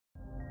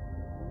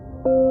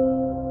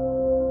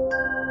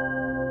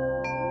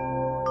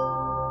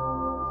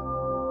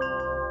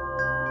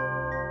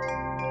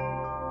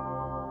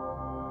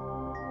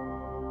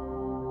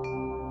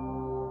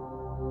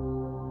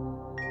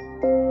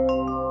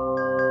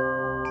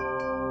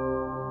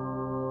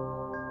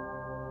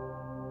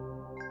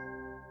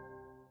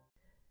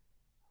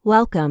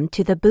Welcome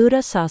to the Buddha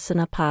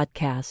Sasana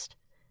podcast.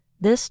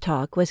 This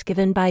talk was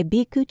given by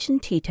Bhikkhu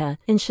Chintita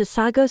in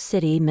Chisago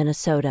City,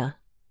 Minnesota.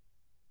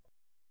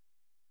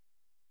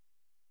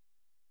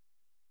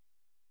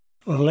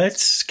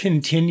 Let's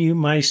continue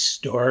my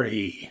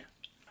story.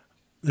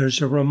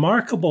 There's a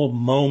remarkable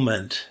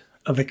moment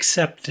of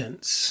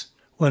acceptance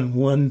when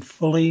one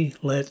fully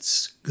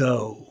lets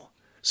go.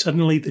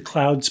 Suddenly the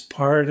clouds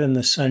part and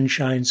the sun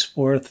shines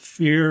forth.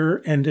 Fear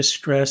and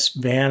distress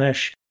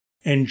vanish,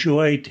 and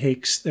joy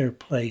takes their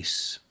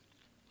place.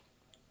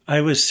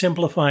 I was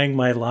simplifying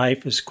my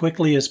life as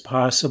quickly as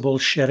possible,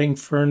 shedding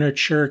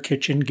furniture,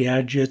 kitchen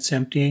gadgets,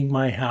 emptying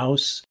my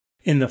house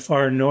in the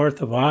far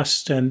north of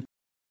Austin,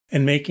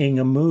 and making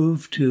a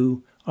move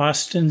to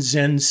Austin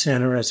Zen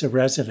Center as a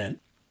resident.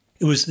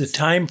 It was the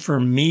time for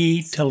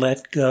me to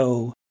let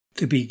go,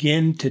 to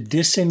begin to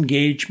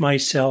disengage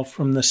myself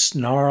from the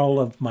snarl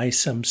of my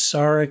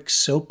samsaric,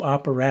 soap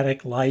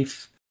operatic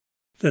life,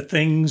 the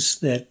things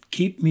that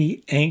keep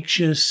me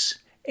anxious,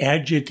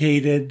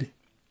 agitated,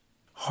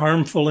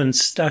 harmful, and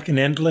stuck in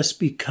endless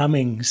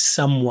becoming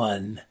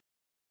someone.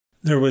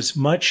 There was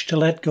much to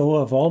let go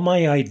of, all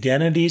my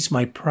identities,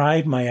 my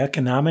pride, my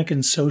economic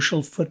and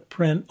social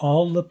footprint,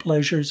 all the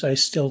pleasures I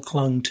still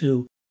clung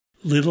to,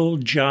 little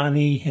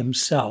Johnny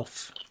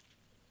himself.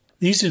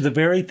 These are the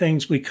very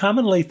things we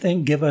commonly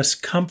think give us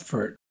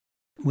comfort.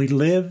 We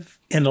live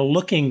in a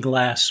looking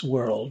glass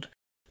world.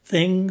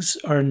 Things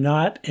are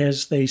not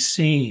as they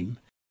seem.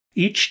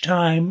 Each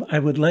time I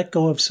would let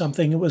go of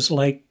something, it was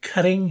like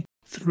cutting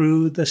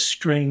through the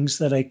strings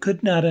that I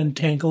could not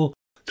untangle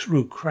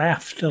through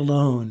craft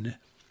alone,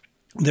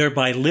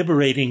 thereby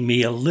liberating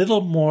me a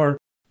little more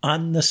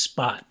on the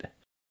spot.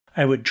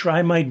 I would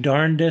try my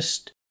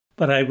darndest,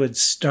 but I would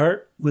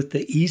start with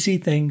the easy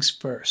things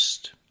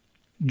first.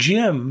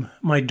 Jim,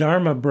 my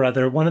Dharma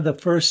brother, one of the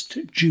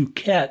first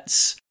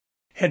Jukets,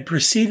 had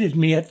preceded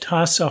me at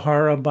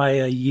Tassajara by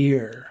a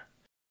year.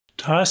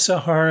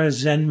 Tassajara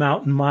Zen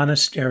Mountain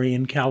Monastery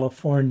in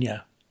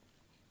California.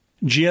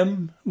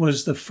 Jim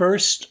was the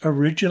first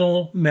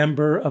original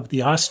member of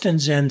the Austin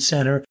Zen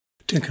Center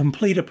to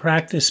complete a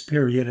practice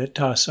period at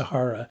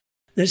Tassajara.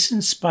 This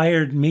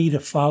inspired me to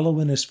follow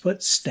in his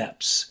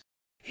footsteps.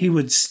 He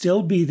would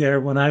still be there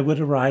when I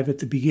would arrive at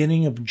the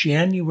beginning of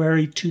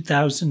January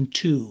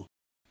 2002,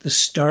 the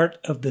start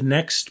of the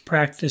next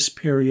practice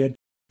period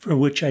for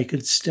which I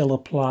could still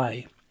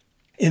apply.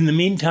 In the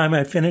meantime,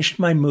 I finished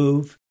my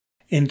move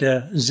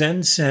into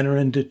Zen Center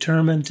and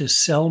determined to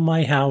sell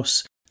my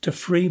house to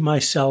free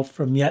myself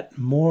from yet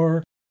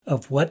more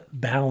of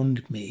what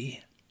bound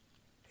me.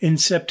 In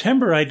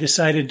September, I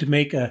decided to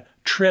make a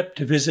trip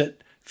to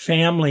visit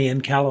family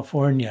in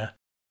California,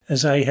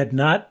 as I had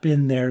not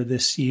been there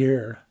this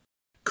year.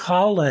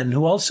 Colin,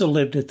 who also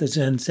lived at the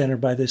Zen Center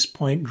by this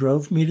point,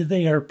 drove me to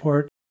the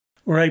airport,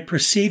 where I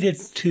proceeded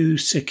to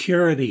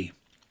security.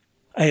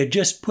 I had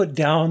just put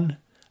down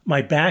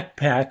my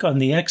backpack on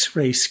the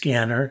X-ray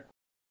scanner,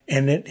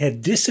 and it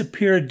had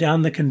disappeared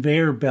down the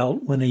conveyor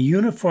belt when a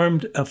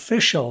uniformed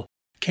official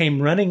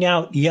came running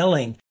out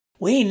yelling,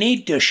 "We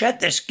need to shut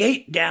this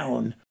gate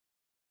down."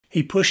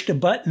 He pushed a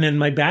button and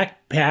my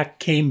backpack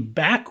came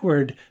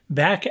backward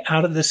back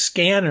out of the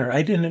scanner.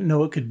 I didn't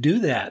know it could do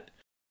that.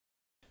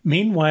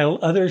 Meanwhile,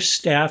 other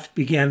staff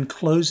began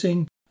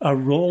closing a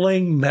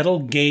rolling metal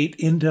gate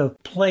into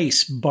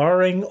place,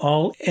 barring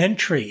all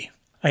entry.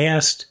 I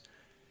asked,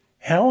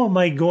 "How am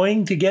I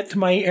going to get to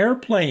my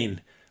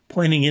airplane?"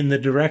 pointing in the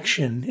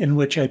direction in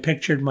which I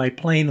pictured my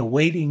plane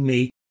awaiting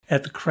me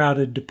at the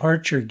crowded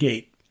departure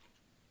gate.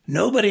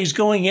 "Nobody's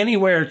going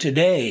anywhere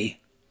today."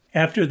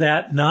 After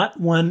that, not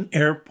one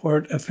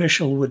airport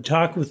official would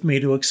talk with me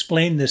to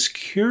explain this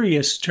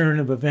curious turn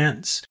of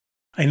events.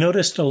 I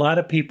noticed a lot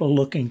of people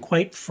looking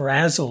quite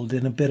frazzled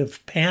in a bit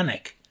of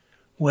panic.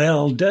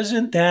 Well,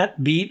 doesn't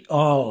that beat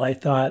all, I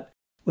thought,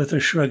 with a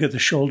shrug of the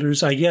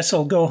shoulders. I guess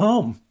I'll go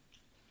home.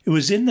 It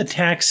was in the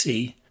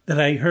taxi that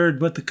I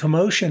heard what the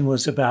commotion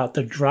was about.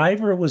 The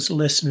driver was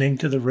listening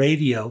to the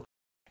radio,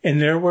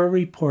 and there were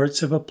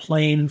reports of a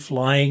plane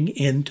flying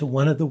into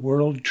one of the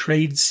World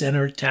Trade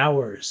Center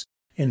towers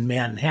in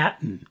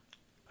Manhattan.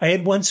 I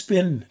had once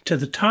been to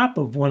the top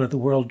of one of the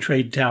World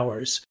Trade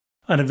Towers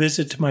on a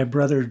visit to my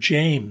brother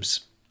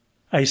James.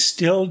 I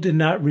still did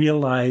not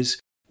realize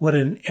what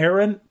an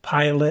errant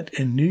pilot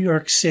in New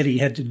York City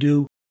had to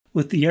do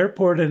with the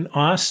airport in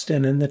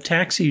Austin, and the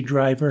taxi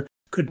driver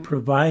could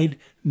provide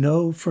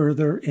no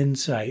further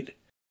insight.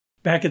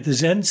 Back at the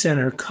Zen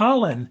Center,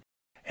 Colin,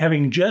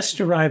 having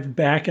just arrived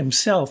back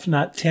himself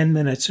not 10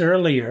 minutes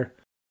earlier,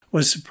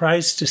 was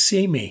surprised to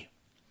see me.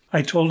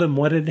 I told him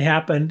what had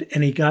happened,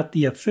 and he got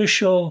the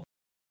official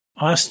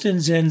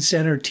Austin Zen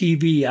Center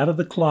TV out of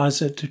the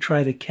closet to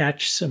try to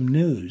catch some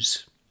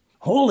news.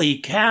 "Holy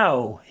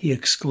cow!" he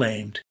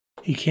exclaimed.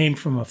 He came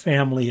from a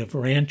family of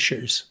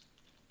ranchers.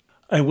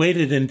 I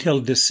waited until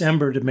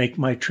December to make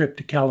my trip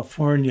to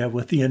California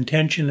with the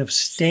intention of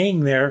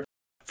staying there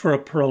for a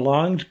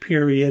prolonged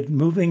period,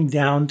 moving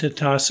down to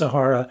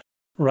Tassajara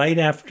right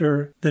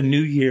after the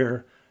new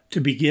year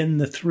to begin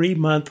the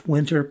 3-month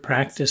winter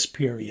practice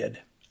period.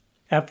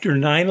 After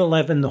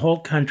 9/11, the whole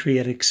country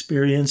had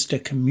experienced a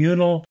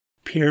communal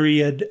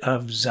period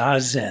of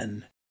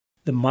zazen.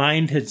 The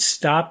mind had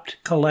stopped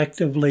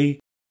collectively,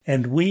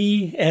 and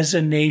we as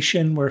a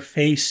nation were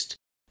faced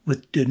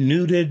with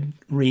denuded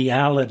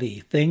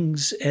reality,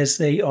 things as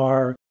they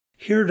are,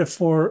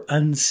 heretofore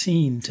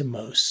unseen to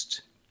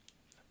most.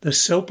 The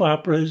soap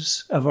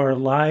operas of our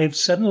lives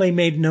suddenly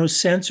made no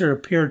sense or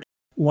appeared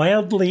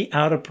wildly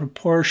out of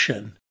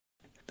proportion.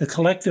 The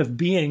collective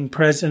being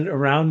present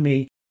around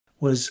me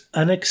was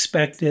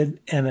unexpected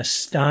and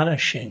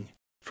astonishing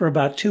for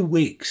about 2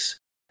 weeks,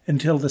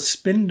 until the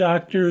spin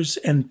doctors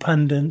and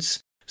pundits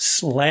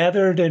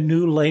slathered a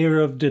new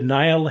layer of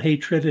denial,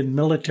 hatred, and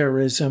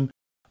militarism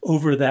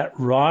over that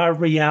raw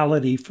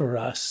reality for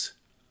us,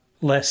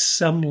 lest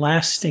some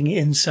lasting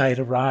insight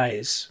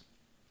arise.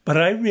 But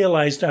I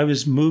realized I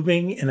was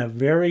moving in a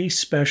very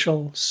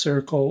special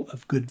circle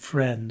of good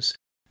friends,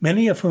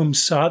 many of whom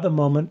saw the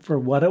moment for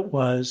what it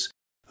was,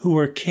 who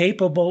were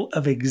capable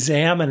of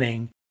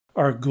examining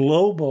our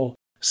global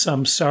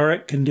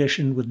samsaric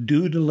condition with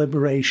due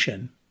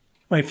deliberation.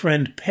 My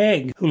friend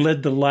Peg, who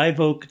led the Live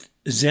Oak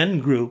Zen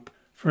group,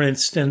 for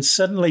instance,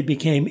 suddenly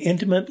became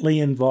intimately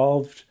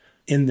involved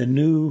in the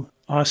new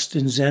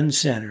Austin Zen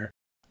Center,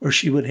 where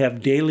she would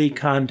have daily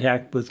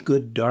contact with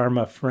good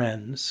Dharma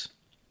friends.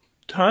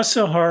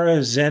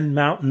 Tassajara Zen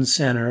Mountain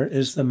Center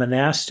is the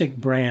monastic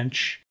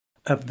branch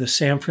of the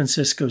San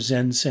Francisco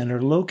Zen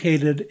Center,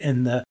 located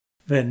in the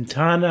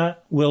Ventana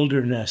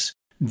Wilderness,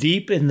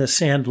 deep in the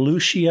San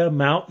Lucia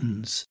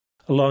Mountains,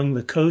 along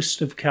the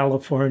coast of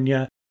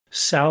California,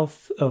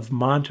 south of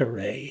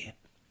Monterey.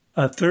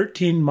 A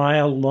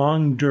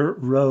 13-mile-long dirt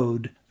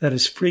road that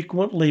is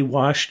frequently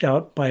washed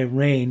out by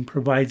rain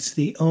provides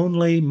the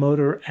only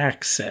motor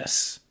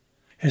access.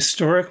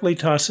 Historically,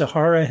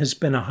 Tassajara has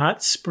been a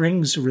hot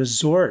springs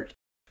resort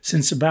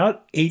since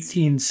about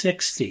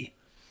 1860.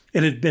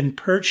 It had been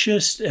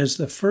purchased as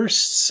the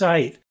first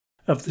site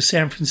of the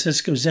San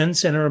Francisco Zen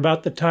Center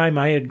about the time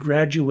I had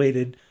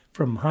graduated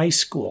from high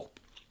school.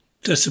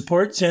 To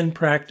support Zen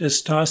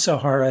practice,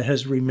 Tassajara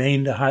has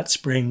remained a hot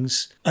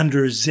springs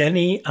under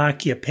Zen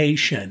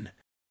occupation.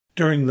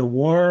 During the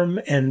warm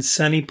and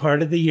sunny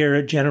part of the year,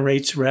 it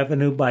generates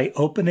revenue by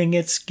opening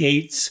its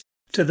gates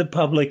to the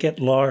public at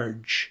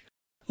large.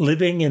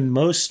 Living in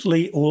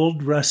mostly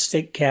old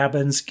rustic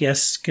cabins,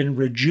 guests can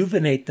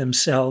rejuvenate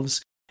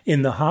themselves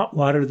in the hot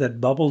water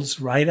that bubbles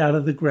right out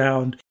of the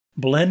ground,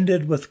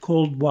 blended with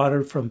cold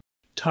water from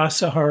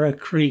Tassajara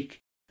Creek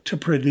to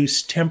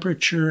produce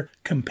temperature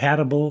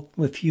compatible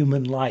with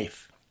human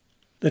life.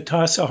 The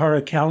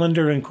Tassajara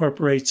calendar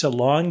incorporates a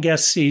long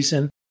guest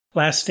season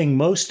lasting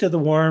most of the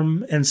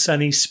warm and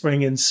sunny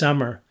spring and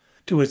summer.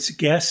 To its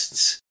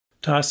guests,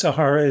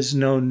 Tassajara is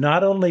known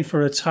not only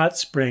for its hot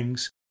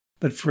springs,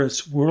 but for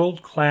its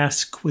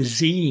world-class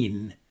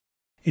cuisine.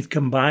 It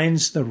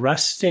combines the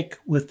rustic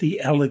with the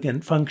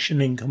elegant,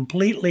 functioning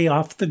completely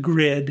off the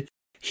grid,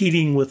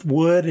 heating with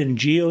wood and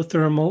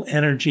geothermal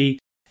energy,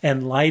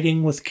 and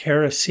lighting with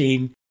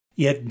kerosene,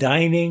 yet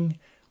dining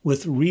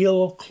with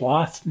real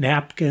cloth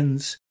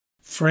napkins,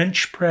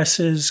 French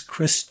presses,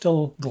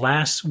 crystal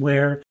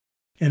glassware,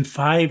 and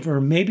 5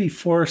 or maybe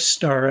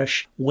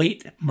 4-star-ish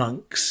wait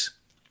monks.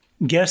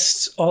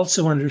 Guests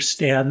also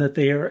understand that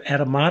they are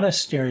at a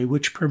monastery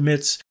which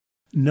permits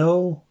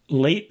no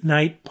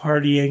late-night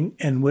partying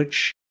and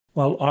which,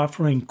 while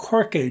offering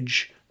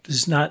corkage,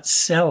 does not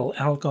sell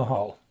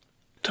alcohol.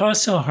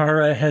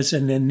 Tassajara has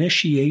an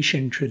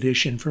initiation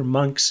tradition for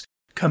monks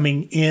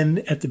coming in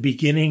at the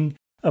beginning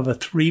of a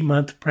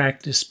 3-month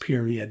practice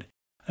period,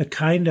 a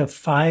kind of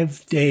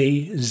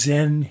 5-day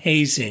Zen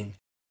hazing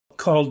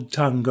called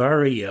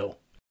Tangaryo.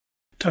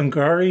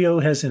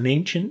 Tangaryo has an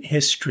ancient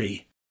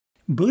history.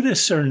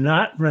 Buddhists are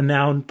not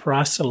renowned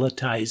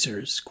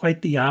proselytizers,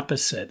 quite the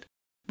opposite.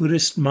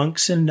 Buddhist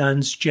monks and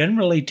nuns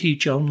generally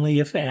teach only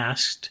if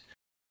asked,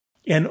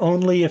 and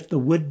only if the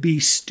would-be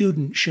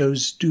student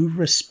shows due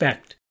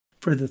respect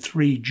for the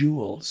 3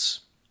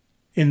 jewels.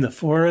 In the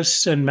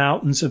forests and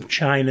mountains of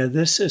China,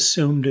 this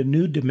assumed a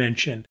new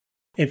dimension.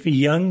 If a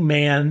young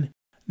man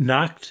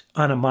knocked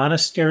on a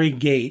monastery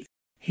gate,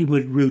 he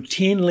would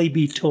routinely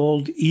be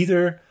told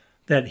either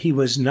that he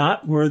was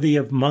not worthy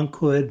of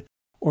monkhood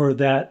or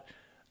that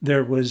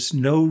there was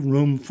no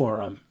room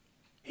for him.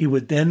 He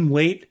would then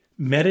wait,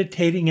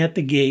 meditating at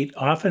the gate,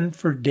 often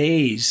for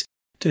days,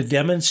 to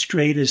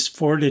demonstrate his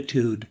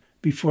fortitude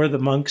before the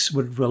monks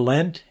would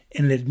relent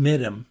and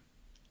admit him.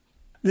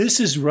 This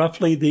is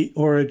roughly the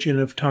origin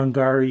of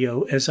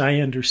Tangaryo as I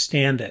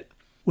understand it.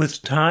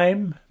 With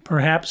time,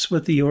 perhaps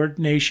with the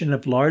ordination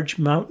of large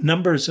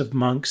numbers of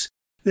monks,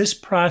 this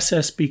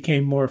process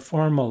became more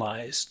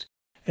formalized.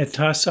 At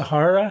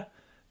Tassajara,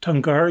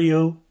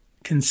 Tangaryo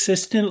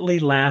consistently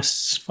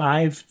lasts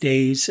 5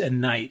 days and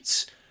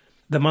nights.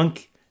 The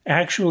monk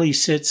actually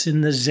sits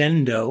in the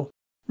zendo,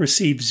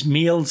 receives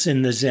meals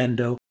in the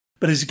zendo,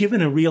 but is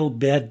given a real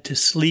bed to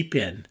sleep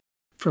in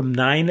from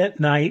 9 at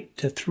night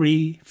to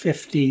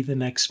 3:50 the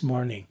next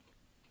morning.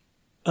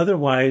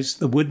 Otherwise,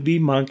 the would-be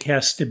monk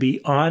has to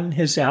be on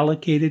his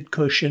allocated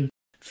cushion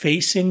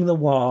facing the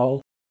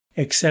wall,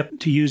 except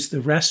to use the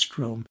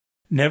restroom,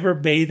 never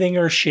bathing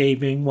or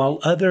shaving, while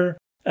other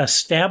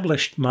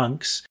established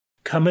monks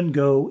come and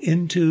go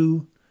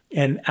into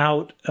and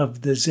out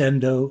of the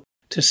zendo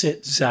to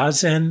sit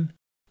zazen,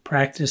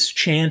 practice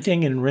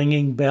chanting and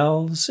ringing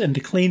bells, and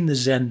to clean the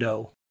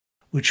zendo,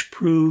 which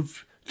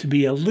proved to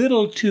be a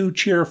little too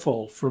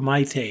cheerful for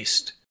my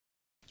taste.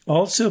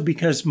 Also,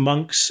 because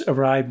monks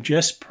arrive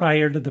just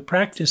prior to the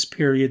practice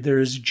period, there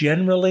is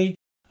generally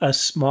a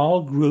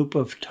small group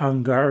of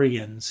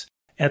Tongarians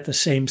at the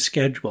same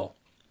schedule.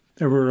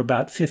 There were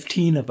about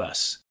 15 of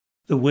us,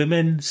 the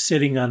women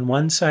sitting on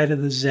one side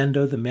of the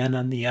zendo, the men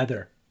on the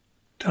other.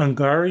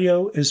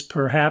 Tongario is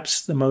perhaps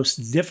the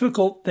most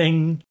difficult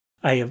thing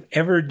I have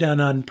ever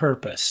done on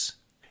purpose.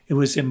 It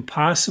was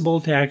impossible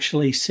to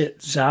actually sit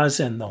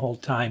zazen the whole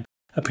time.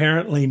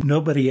 Apparently,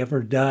 nobody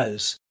ever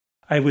does.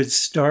 I would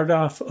start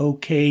off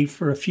okay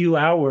for a few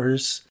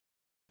hours,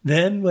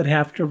 then would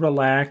have to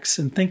relax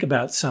and think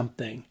about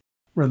something,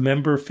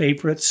 remember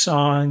favorite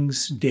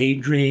songs,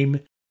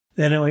 daydream.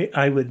 Then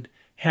I would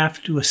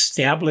have to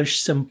establish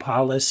some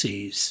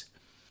policies.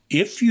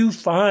 If you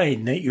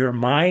find that your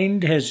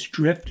mind has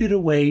drifted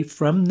away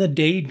from the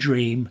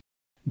daydream,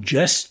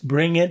 just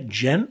bring it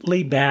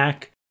gently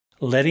back,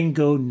 letting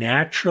go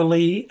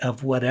naturally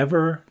of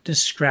whatever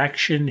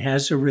distraction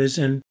has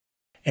arisen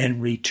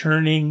and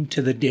returning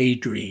to the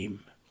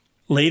daydream.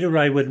 Later,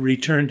 I would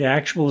return to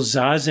actual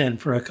zazen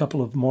for a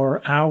couple of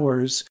more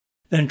hours,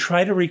 then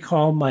try to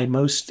recall my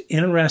most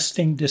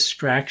interesting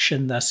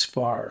distraction thus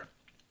far.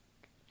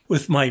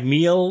 With my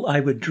meal, I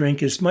would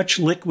drink as much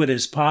liquid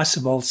as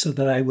possible so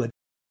that I would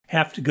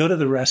have to go to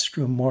the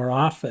restroom more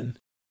often,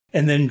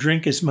 and then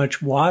drink as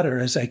much water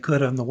as I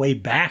could on the way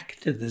back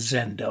to the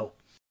zendo.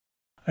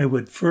 I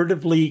would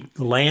furtively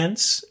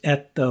glance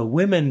at the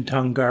women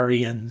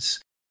Tongarians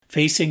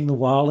facing the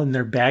wall in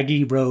their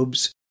baggy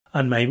robes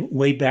on my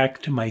way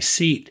back to my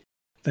seat,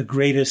 the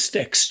greatest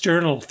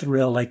external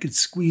thrill I could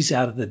squeeze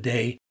out of the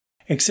day,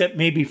 except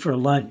maybe for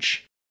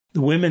lunch. The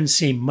women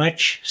seemed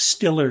much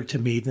stiller to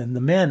me than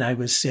the men I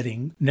was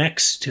sitting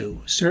next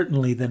to,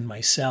 certainly than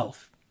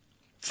myself.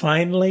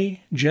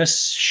 Finally,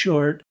 just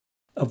short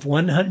of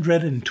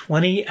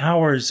 120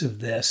 hours of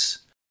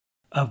this,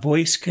 a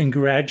voice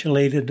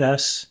congratulated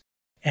us,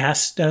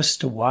 asked us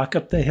to walk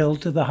up the hill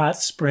to the hot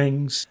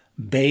springs,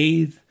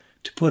 bathe,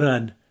 to put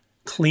on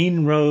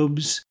clean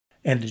robes,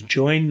 and to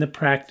join the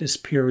practice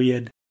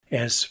period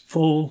as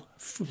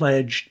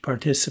full-fledged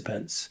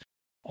participants.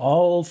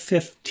 All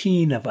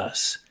 15 of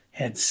us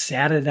had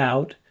sat it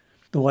out,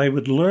 though I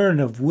would learn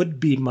of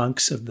would-be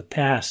monks of the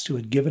past who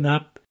had given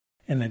up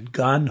and had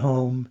gone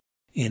home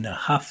in a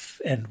huff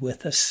and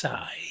with a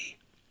sigh.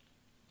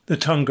 The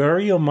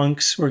Tongario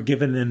monks were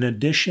given an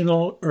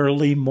additional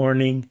early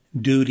morning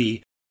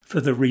duty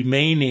for the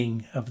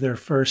remaining of their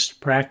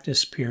first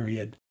practice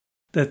period,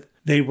 that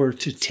they were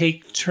to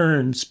take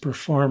turns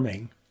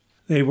performing.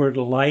 They were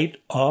to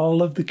light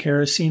all of the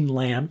kerosene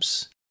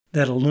lamps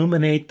that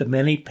illuminate the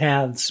many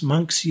paths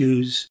monks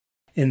use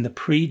in the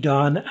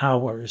pre-dawn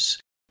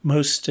hours,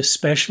 most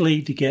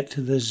especially to get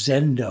to the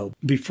zendo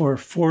before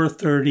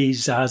 4:30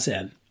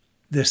 zazen.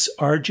 This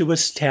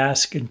arduous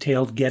task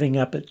entailed getting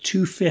up at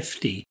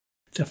 2:50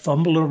 to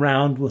fumble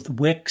around with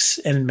wicks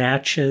and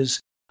matches,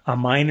 a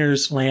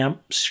miner's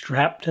lamp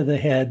strapped to the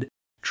head,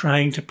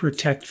 trying to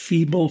protect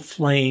feeble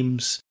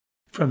flames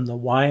from the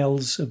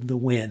wiles of the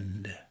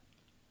wind.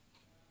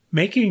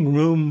 Making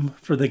room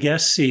for the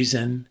guest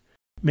season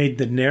made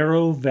the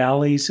narrow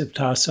valleys of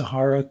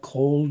Tassajara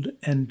cold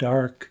and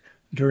dark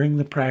during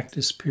the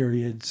practice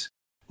periods,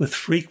 with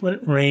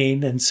frequent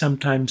rain and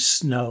sometimes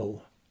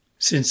snow.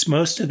 Since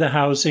most of the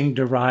housing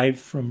derived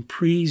from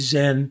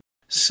pre-Zen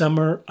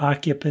summer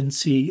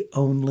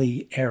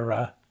occupancy-only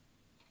era,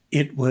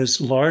 it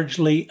was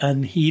largely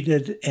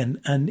unheated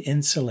and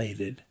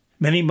uninsulated.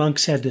 Many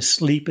monks had to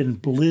sleep in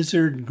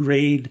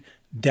blizzard-grade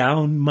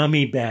down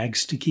mummy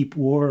bags to keep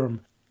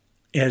warm,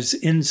 as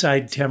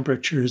inside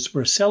temperatures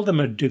were seldom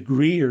a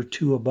degree or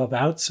two above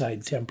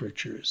outside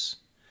temperatures.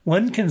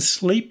 One can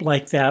sleep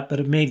like that, but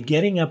it made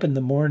getting up in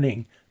the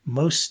morning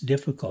most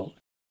difficult.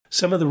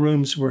 Some of the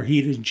rooms were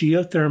heated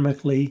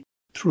geothermically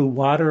through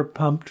water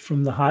pumped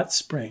from the hot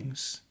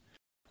springs.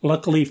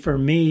 Luckily for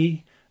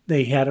me,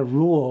 they had a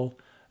rule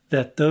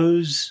that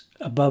those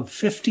above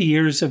 50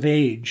 years of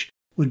age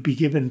would be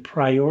given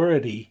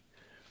priority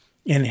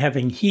in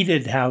having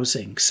heated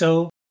housing.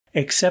 So,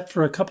 except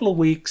for a couple of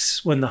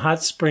weeks when the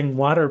hot spring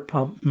water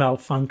pump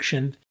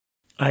malfunctioned,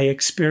 I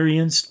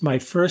experienced my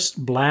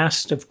first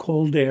blast of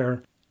cold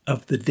air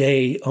of the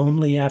day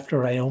only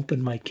after I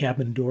opened my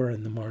cabin door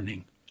in the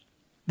morning.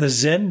 The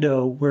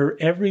zendo,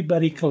 where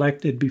everybody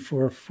collected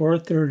before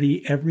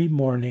 4:30 every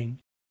morning,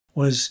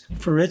 was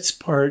for its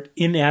part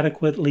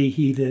inadequately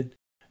heated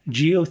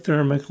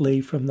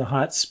geothermically from the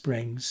hot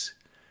springs,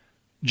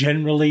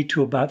 generally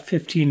to about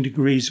 15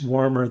 degrees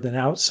warmer than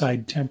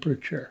outside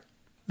temperature.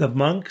 The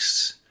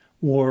monks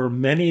wore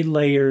many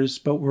layers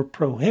but were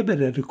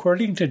prohibited,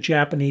 according to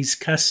Japanese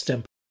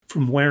custom,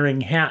 from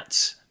wearing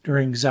hats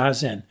during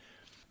zazen.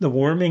 The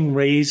warming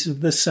rays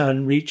of the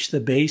sun reached the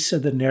base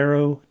of the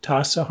narrow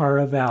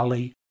Tassajara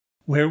Valley,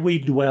 where we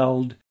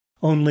dwelled,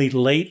 only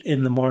late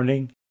in the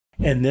morning,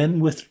 and then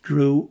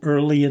withdrew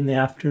early in the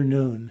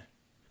afternoon.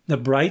 The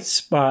bright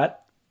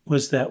spot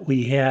was that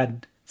we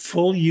had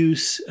full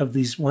use of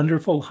these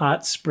wonderful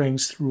hot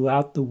springs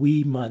throughout the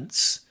wee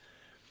months,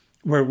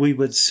 where we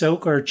would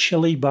soak our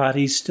chilly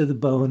bodies to the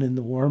bone in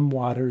the warm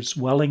waters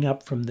welling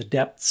up from the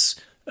depths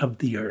of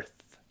the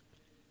earth.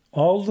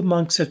 All the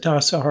monks at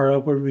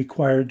Tassajara were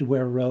required to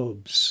wear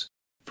robes.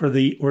 For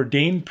the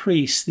ordained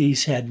priests,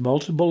 these had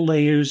multiple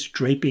layers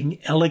draping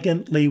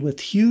elegantly with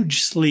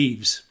huge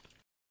sleeves.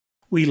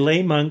 We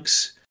lay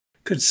monks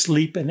could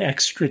sleep an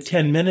extra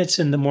 10 minutes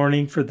in the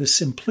morning for the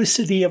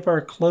simplicity of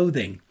our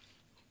clothing.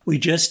 We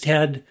just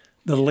had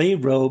the lay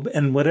robe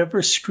and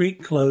whatever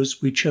street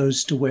clothes we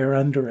chose to wear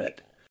under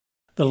it.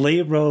 The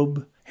lay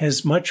robe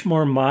has much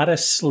more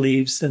modest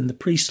sleeves than the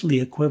priestly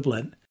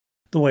equivalent,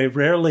 though I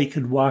rarely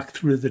could walk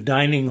through the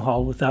dining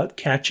hall without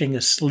catching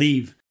a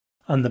sleeve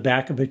on the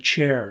back of a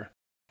chair,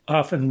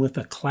 often with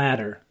a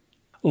clatter.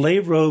 Lay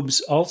robes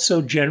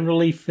also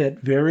generally fit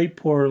very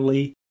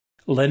poorly,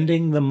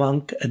 lending the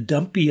monk a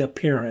dumpy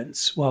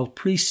appearance, while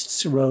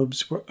priests'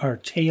 robes are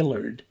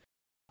tailored,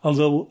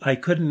 although I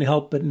couldn't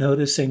help but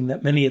noticing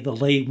that many of the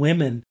lay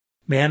women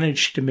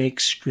managed to make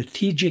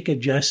strategic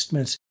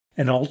adjustments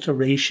and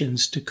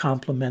alterations to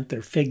complement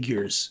their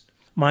figures.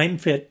 Mine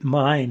fit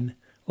mine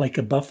like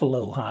a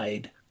buffalo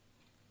hide.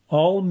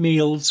 All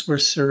meals were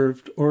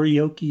served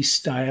oryoki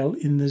style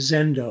in the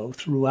zendo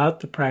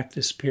throughout the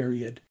practice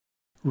period.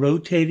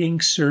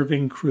 Rotating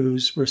serving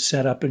crews were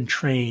set up and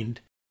trained.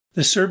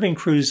 The serving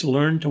crews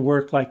learned to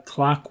work like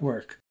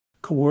clockwork,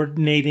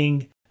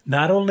 coordinating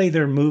not only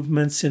their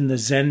movements in the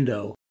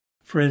zendo.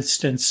 For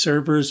instance,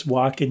 servers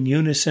walk in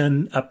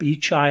unison up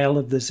each aisle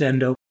of the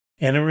zendo,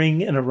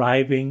 entering and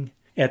arriving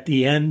at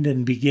the end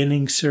and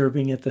beginning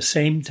serving at the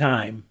same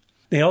time.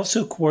 They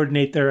also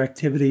coordinate their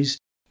activities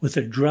with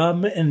a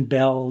drum and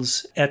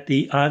bells at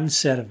the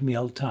onset of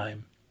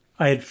mealtime.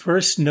 I had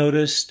first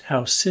noticed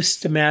how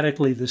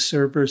systematically the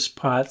servers'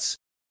 pots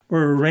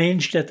were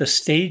arranged at the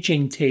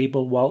staging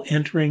table while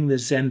entering the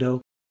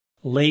zendo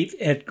late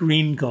at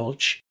Green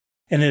Gulch,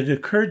 and it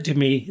occurred to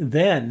me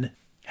then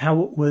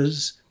how it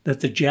was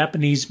that the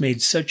Japanese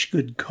made such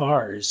good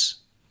cars.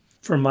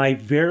 For my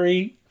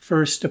very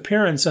first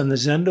appearance on the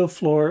zendo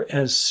floor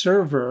as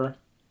server,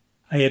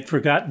 I had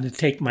forgotten to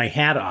take my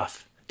hat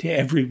off, to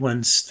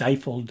everyone's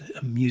stifled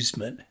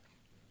amusement.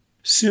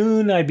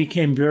 Soon I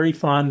became very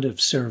fond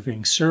of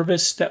serving.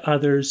 Service to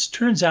others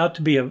turns out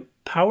to be a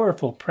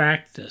powerful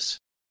practice.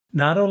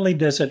 Not only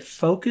does it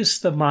focus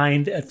the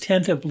mind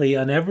attentively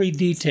on every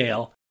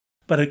detail,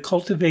 but it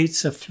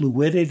cultivates a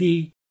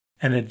fluidity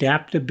and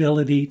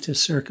adaptability to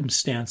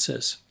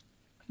circumstances.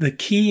 The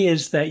key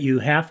is that you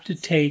have to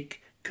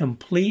take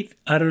complete,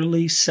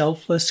 utterly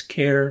selfless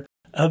care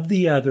of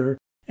the other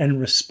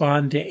and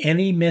respond to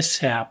any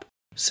mishap,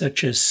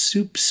 such as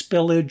soup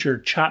spillage or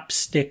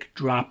chopstick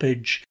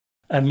droppage,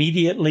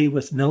 immediately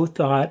with no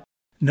thought,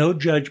 no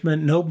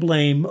judgment, no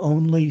blame,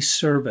 only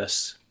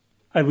service.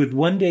 I would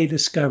one day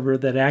discover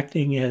that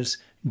acting as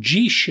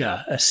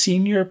jisha, a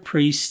senior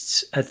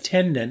priest's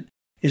attendant,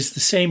 is the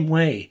same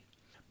way,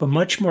 but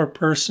much more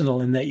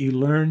personal in that you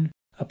learn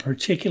a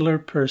particular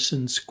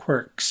person's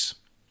quirks.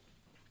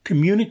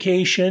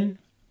 Communication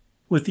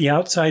with the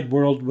outside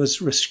world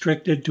was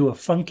restricted to a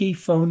funky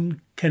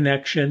phone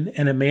connection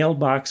and a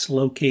mailbox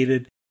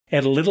located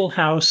at a little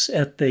house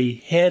at the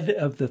head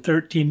of the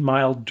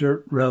 13-mile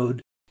dirt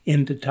road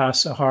into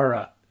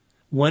Tassajara.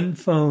 One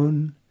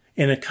phone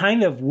in a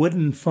kind of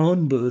wooden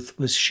phone booth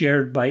was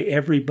shared by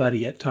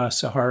everybody at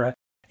Tassajara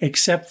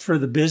except for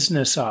the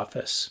business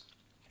office.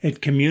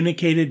 It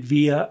communicated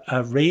via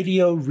a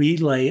radio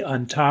relay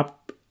on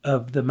top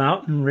of the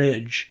mountain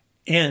ridge,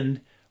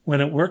 and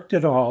when it worked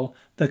at all,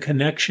 the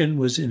connection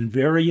was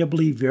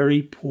invariably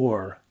very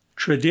poor.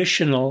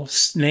 Traditional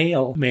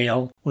snail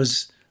mail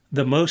was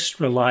the most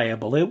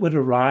reliable. It would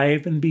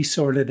arrive and be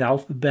sorted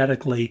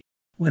alphabetically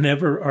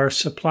whenever our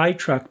supply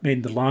truck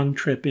made the long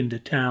trip into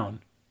town.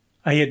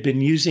 I had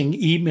been using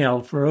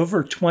email for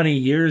over 20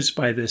 years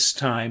by this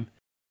time,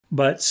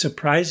 but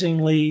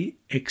surprisingly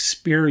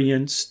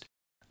experienced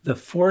the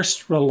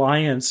forced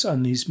reliance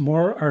on these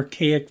more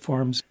archaic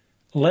forms,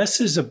 less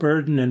as a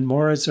burden and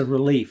more as a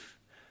relief.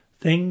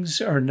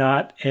 Things are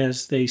not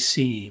as they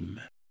seem.